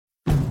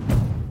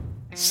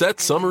Set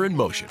summer in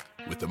motion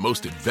with the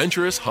most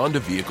adventurous Honda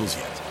vehicles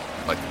yet,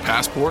 like the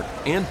Passport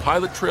and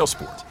Pilot Trail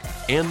Sport,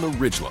 and the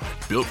Ridgeline,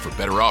 built for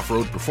better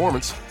off-road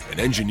performance and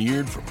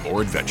engineered for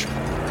more adventure.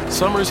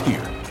 Summer's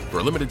here. For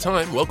a limited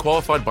time,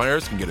 well-qualified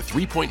buyers can get a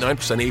 3.9%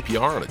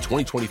 APR on a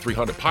 2023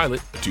 Honda Pilot,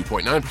 a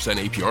 2.9%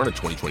 APR on a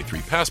 2023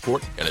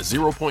 Passport, and a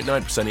 0.9%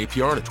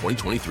 APR on a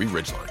 2023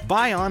 Ridgeline.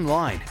 Buy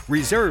online,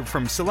 reserve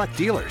from select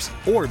dealers,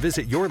 or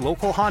visit your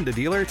local Honda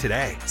dealer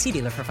today. See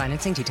dealer for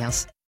financing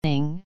details.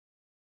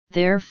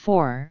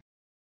 Therefore,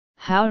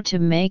 how to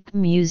make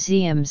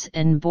museums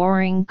and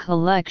boring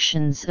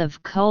collections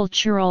of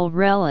cultural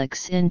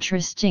relics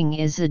interesting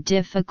is a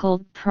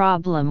difficult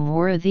problem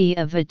worthy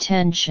of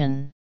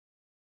attention.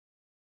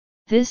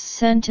 This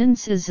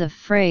sentence is a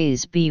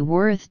phrase "be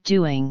worth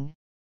doing,"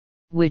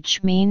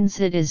 which means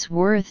it is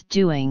worth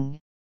doing,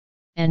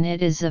 and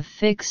it is a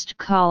fixed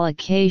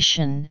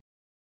collocation,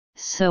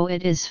 so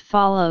it is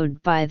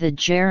followed by the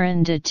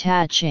gerund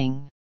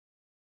attaching.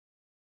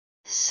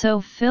 So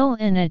fill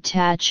in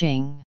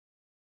attaching.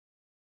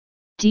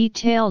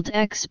 Detailed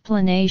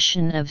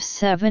explanation of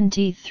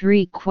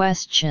 73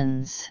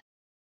 questions.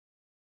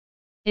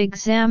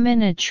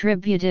 Examine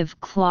attributive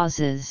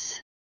clauses.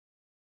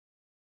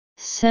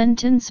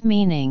 Sentence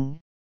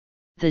meaning: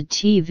 the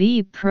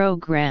TV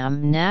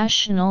program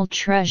National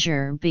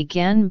Treasure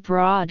began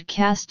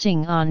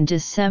broadcasting on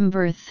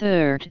December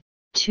 3,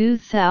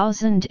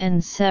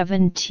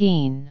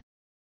 2017.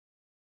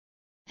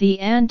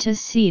 The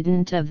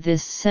antecedent of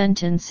this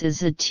sentence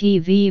is a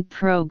TV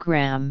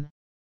program,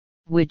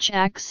 which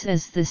acts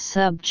as the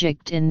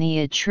subject in the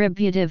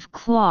attributive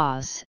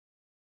clause,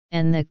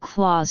 and the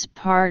clause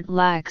part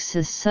lacks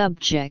a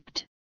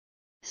subject,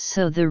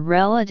 so the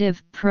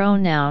relative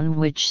pronoun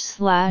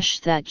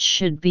which/that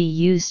should be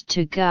used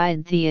to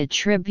guide the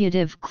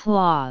attributive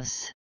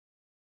clause.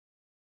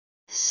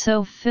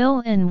 So fill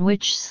in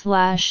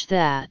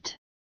which/that.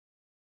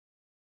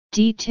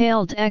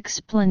 Detailed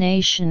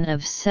explanation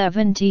of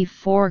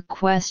 74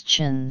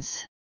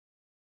 questions.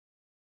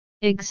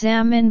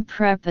 Examine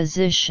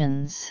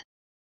prepositions.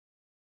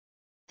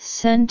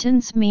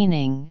 Sentence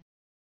meaning: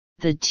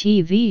 the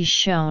TV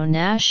show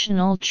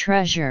National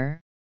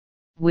Treasure,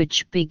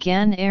 which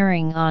began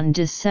airing on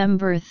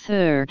December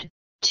 3,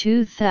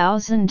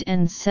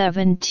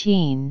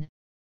 2017,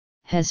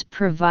 has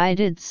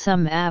provided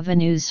some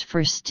avenues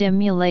for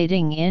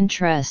stimulating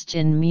interest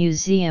in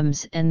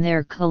museums and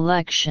their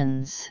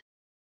collections.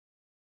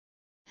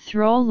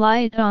 Throw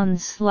light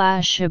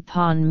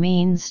on/upon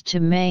means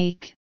to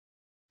make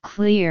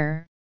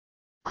clear,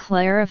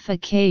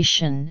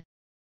 clarification,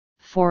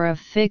 for a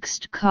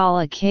fixed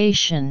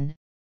collocation.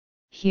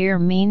 Here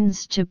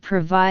means to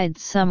provide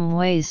some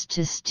ways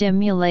to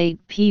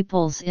stimulate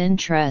people's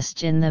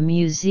interest in the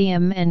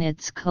museum and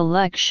its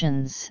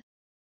collections.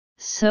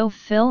 So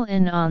fill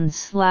in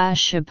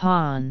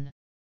on/upon.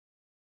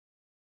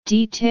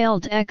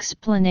 Detailed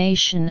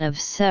explanation of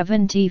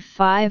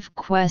 75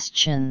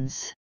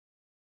 questions.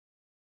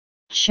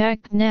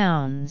 Check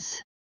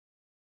nouns.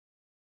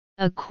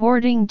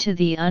 According to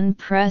the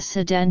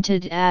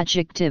unprecedented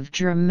adjective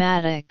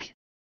dramatic,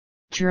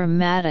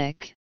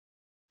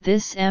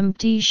 this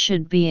empty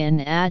should be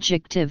an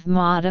adjective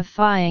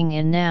modifying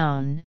a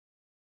noun,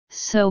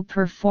 so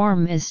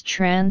perform is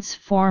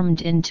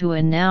transformed into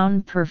a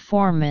noun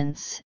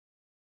performance,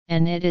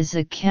 and it is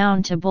a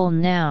countable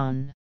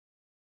noun.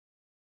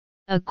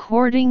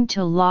 According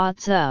to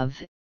lots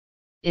of,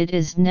 it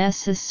is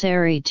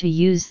necessary to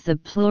use the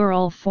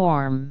plural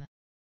form.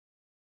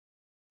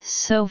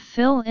 So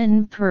fill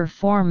in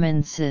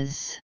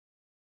performances.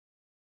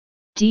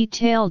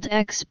 Detailed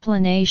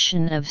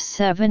explanation of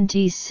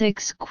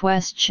 76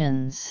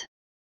 questions.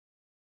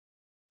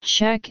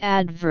 Check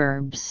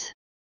adverbs.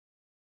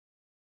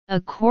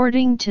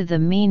 According to the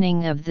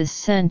meaning of the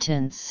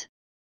sentence,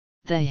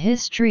 the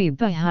history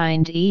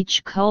behind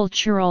each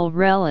cultural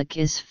relic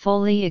is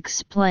fully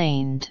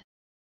explained.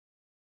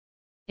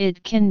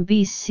 It can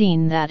be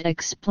seen that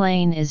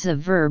explain is a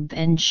verb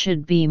and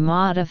should be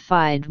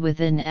modified with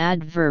an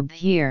adverb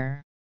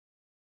here.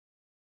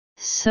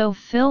 So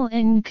fill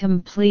in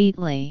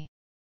completely.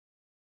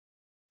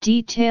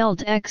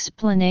 Detailed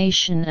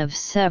explanation of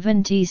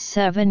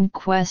 77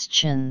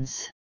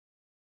 questions.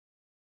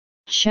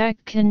 Check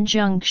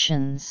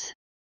conjunctions.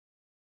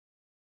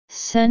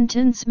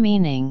 Sentence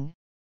meaning: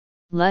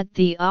 let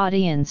the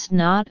audience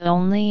not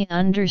only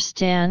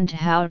understand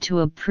how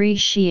to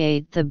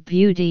appreciate the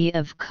beauty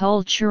of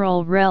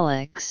cultural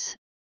relics,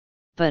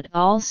 but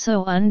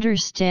also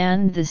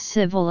understand the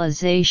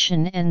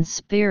civilization and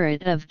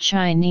spirit of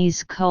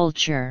Chinese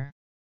culture.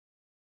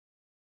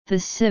 The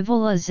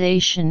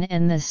civilization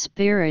and the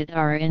spirit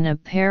are in a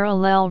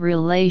parallel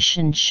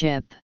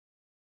relationship,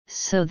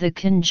 so the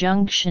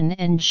conjunction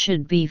 "and"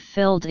 should be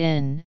filled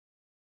in,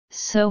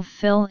 so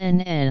fill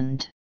in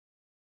 "and."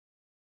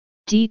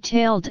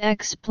 Detailed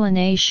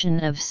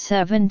explanation of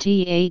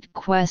 78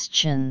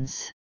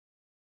 questions.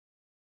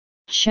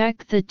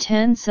 Check the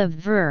tense of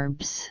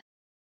verbs.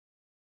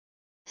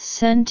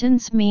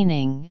 Sentence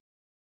meaning: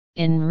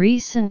 in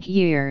recent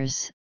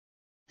years,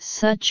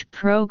 Such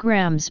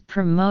programs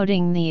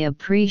promoting the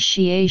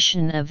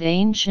appreciation of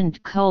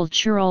ancient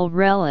cultural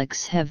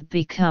relics have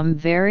become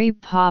very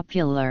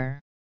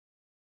popular.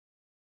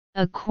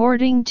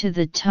 According to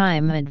the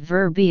time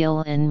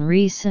adverbial in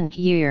recent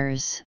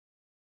years,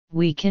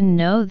 we can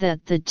know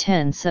that the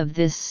tense of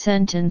this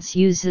sentence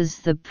uses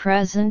the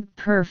present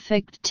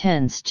perfect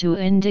tense to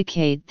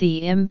indicate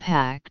the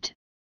impact,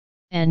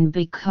 and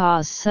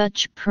because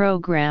such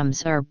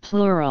programs are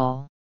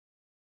plural.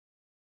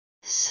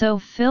 So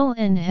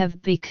fill-in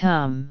have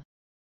become.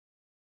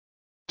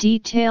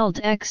 Detailed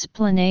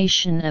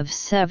explanation of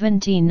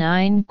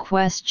 79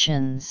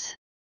 questions.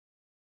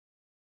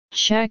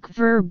 Check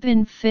verb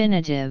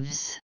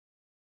infinitives.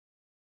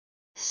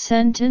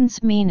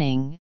 Sentence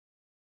meaning.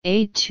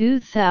 A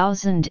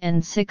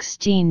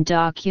 2016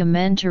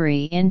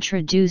 documentary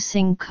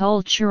introducing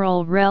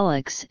cultural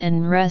relics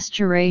and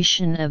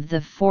restoration of the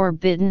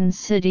Forbidden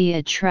City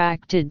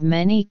attracted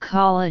many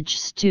college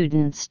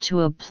students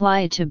to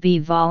apply to be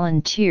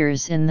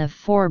volunteers in the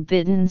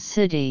Forbidden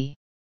City.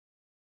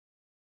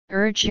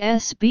 Urge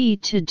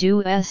SB to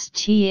do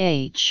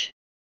STH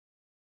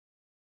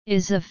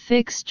is a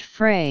fixed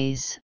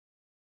phrase,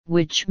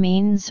 which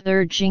means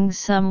urging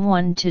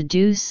someone to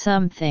do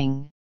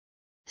something.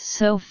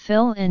 So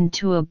fill in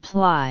to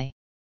apply.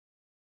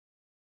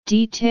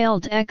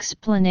 Detailed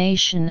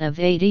explanation of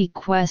 80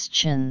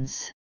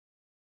 questions.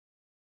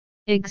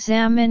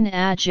 Examine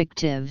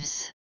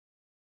adjectives.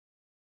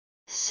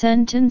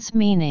 Sentence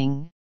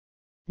meaning.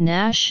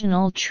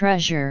 National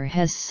Treasure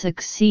has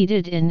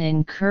succeeded in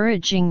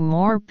encouraging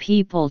more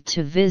people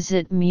to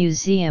visit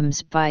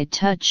museums by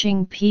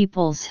touching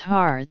people's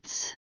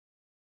hearts.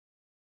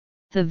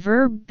 The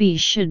verb be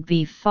should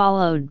be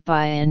followed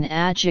by an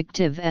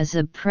adjective as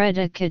a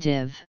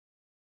predicative,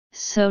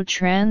 so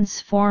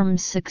transform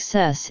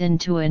success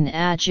into an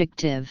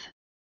adjective.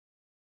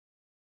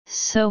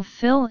 So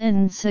fill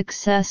in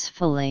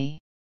successfully.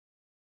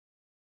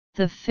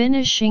 The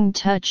finishing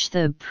touch.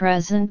 The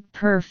present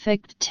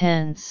perfect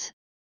tense.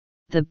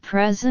 The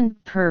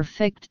present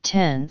perfect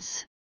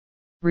tense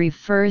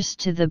refers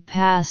to the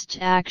past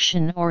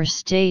action or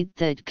state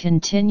that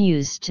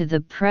continues to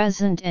the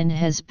present and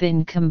has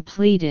been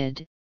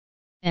completed,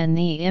 and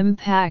the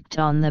impact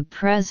on the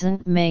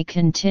present may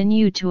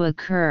continue to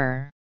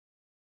occur.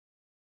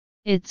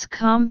 Its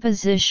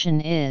composition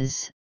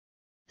is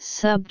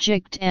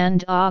subject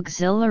and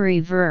auxiliary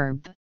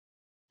verb,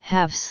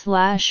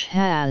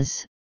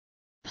 have/has,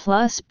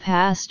 plus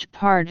past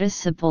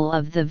participle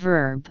of the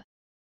verb.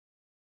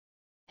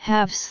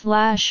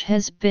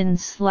 Have/has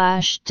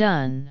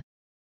been/done.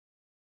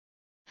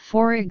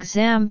 For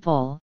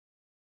example,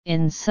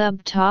 in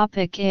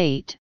subtopic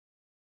 8,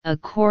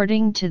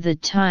 according to the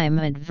time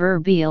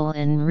adverbial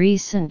in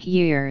recent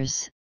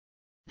years,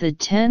 the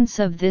tense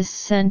of this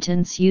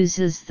sentence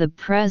uses the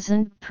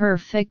present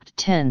perfect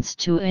tense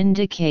to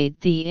indicate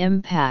the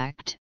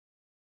impact,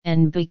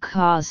 and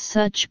because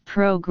such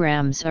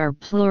programs are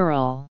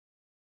plural.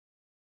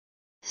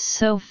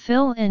 So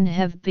fill in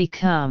have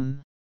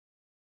become.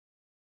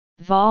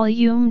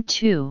 Volume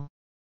 2.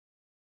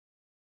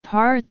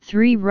 Part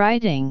 3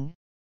 Writing,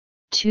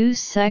 2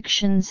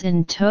 sections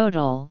in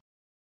total,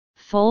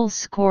 full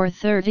score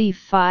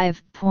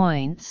 35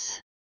 points.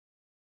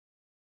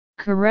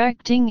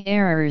 Correcting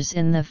errors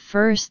in the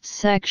first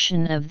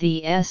section of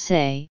the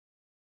essay,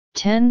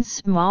 10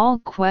 small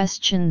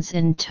questions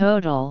in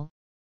total,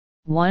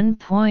 1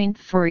 point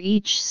for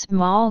each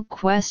small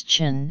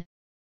question,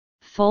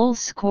 full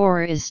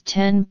score is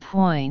 10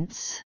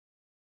 points.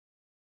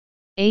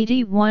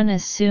 81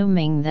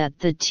 Assuming that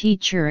the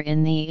teacher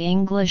in the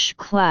English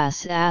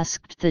class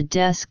asked the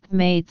desk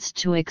mates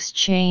to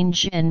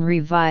exchange and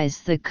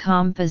revise the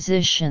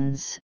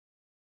compositions,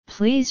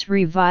 please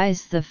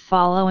revise the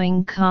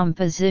following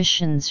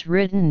compositions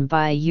written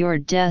by your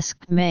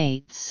desk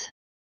mates.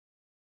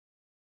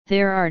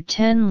 There are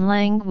 10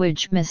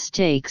 language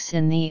mistakes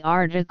in the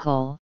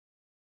article,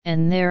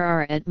 and there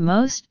are at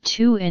most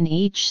 2 in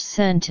each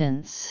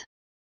sentence.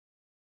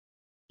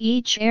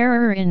 Each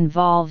error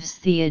involves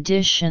the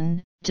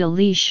addition,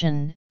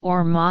 deletion,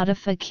 or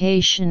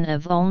modification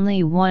of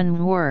only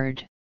one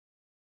word.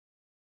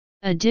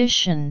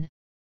 Addition: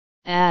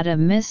 add a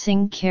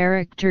missing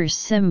character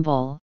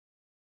symbol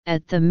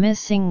at the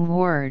missing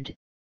word,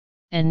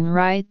 and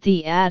write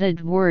the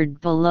added word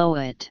below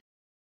it.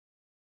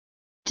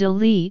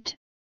 Delete: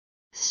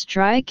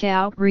 strike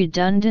out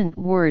redundant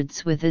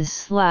words with a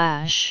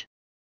slash,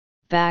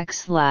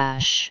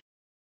 backslash.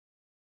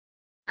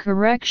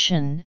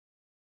 Correction: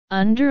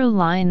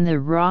 underline the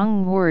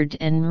wrong word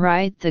and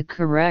write the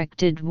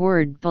corrected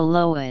word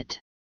below it.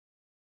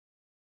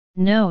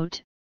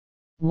 Note: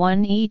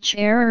 1. Each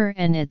error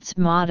and its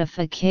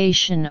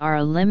modification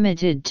are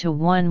limited to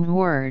one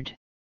word.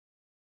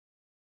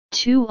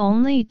 2.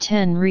 Only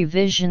 10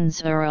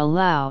 revisions are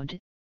allowed,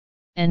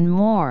 and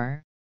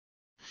more.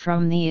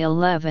 From the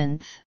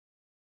 11th,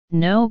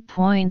 no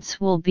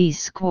points will be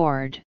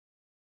scored.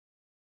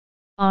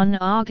 On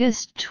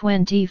August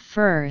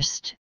 21,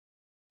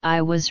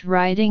 I was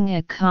writing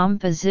a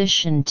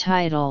composition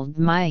titled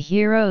My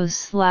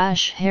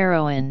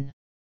Hero/Heroine.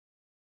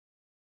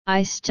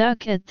 I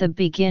stuck at the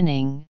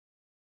beginning,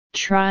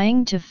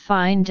 trying to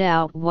find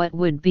out what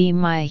would be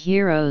my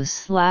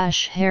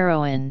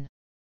hero/heroine.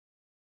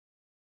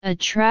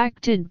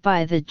 Attracted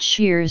by the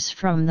cheers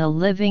from the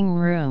living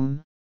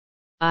room,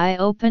 I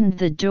opened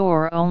the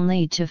door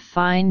only to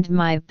find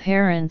my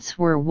parents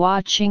were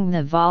watching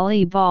the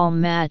volleyball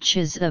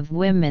matches of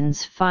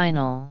women's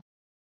final.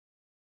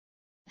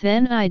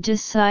 Then I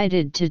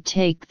decided to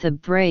take the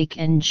break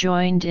and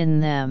joined in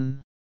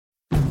them.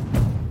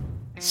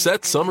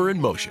 Set summer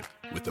in motion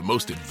with the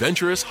most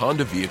adventurous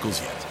Honda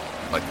vehicles yet,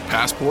 like the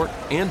Passport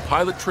and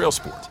Pilot Trail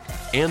Sport,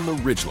 and the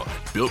Ridgeline,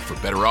 built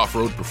for better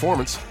off-road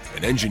performance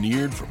and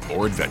engineered for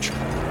more adventure.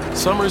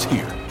 Summer's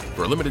here.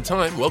 For a limited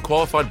time,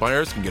 well-qualified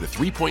buyers can get a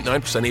 3.9%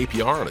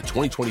 APR on a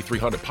 2023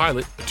 Honda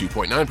Pilot, a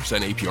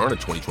 2.9% APR on a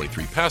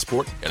 2023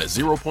 Passport, and a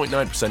 0.9%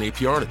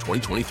 APR on a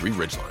 2023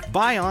 Ridgeline.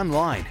 Buy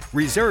online,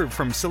 reserve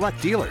from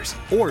select dealers,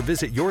 or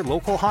visit your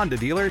local Honda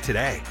dealer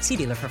today. See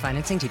dealer for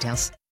financing details.